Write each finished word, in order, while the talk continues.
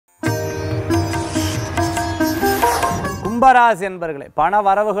கும்பராசி என்பர்களே, பண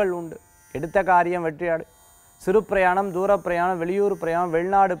வரவுகள் உண்டு. எடுத்த காரியம் வெற்றியாடு. சிறு பிரயாணம், தூர பிரயாணம், வெளியூர் பிரயாணம்,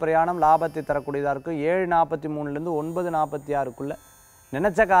 வெளிநாடு பிரயாணம் லாபத்தை தரக்கூடியதாக இருக்கும். 7:43 9:46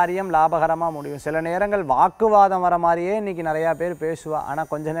 நினச்ச காரியம் லாபகரமாக முடியும். சில நேரங்கள் வாக்குவாதம் வர மாதிரியே இன்றைக்கி நிறையா பேர் பேசுவா.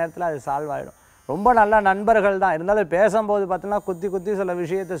 ஆனால் கொஞ்ச நேரத்தில் அது சால்வ் ஆகிடும். ரொம்ப நல்ல நண்பர்கள் தான் இருந்தாலும் பேசும்போது பார்த்தீங்கன்னா குத்தி குத்தி சில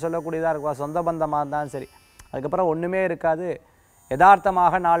விஷயத்தை சொல்லக்கூடியதாக இருக்குவா. சொந்த பந்தமாக இருந்தாலும் சரி. அதுக்கப்புறம் ஒன்றுமே இருக்காது.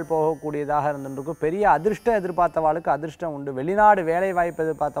 யதார்த்தமாக நாள் போகக்கூடியதாக இருந்துருக்கும். பெரிய அதிர்ஷ்டம் எதிர்பார்த்தவாளுக்கு அதிர்ஷ்டம் உண்டு. வெளிநாடு வேலை வாய்ப்பு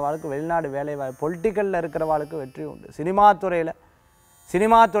எதிர்பார்த்தவாளுக்கு வெளிநாடு வேலை வாய்ப்பு. பொலிட்டிக்கலில் இருக்கிறவாளுக்கு வெற்றி உண்டு.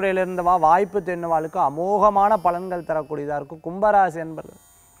 சினிமா துறையில் இருந்தவா வாய்ப்பு தெரிந்தவாளுக்கு அமோகமான பலன்கள் தரக்கூடியதாக இருக்கும். கும்பராசி என்பர்கள்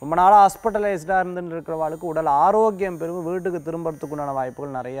ரொம்ப நாளாக ஹாஸ்பிட்டலைஸ்டாக இருந்துட்டு இருக்கிறவாளுக்கு உடல் ஆரோக்கியம் பெருகும். வீட்டுக்கு திரும்புறதுக்குண்டான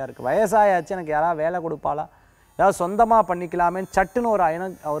வாய்ப்புகள் நிறையா இருக்குது. வயசாயாச்சு எனக்கு யாராவது வேலை கொடுப்பாளா, ஏதாவது சொந்தமாக பண்ணிக்கலாமே சட்டுன்னு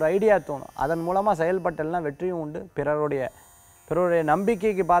ஒரு ஐடியா தோணும். அதன் மூலமாக செயல்பட்டெல்லாம் வெற்றியும் உண்டு. பிறருடைய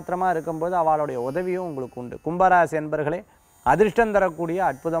நம்பிக்கைக்கு பாத்திரமாக இருக்கும்போது அவளுடைய உதவியும் உங்களுக்கு உண்டு. கும்பராசி என்பர்களே, அதிர்ஷ்டம் தரக்கூடிய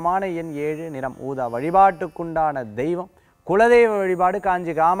அற்புதமான எண் 7, நிறம் ஊதா. வழிபாட்டுக்குண்டான தெய்வம் குலதெய்வ வழிபாடு.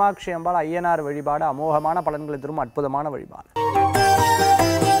 காஞ்சி காமாட்சி அம்பாள் ஐயனார் வழிபாடு அமோகமான பலன்களை தரும் அற்புதமான வழிபாடு.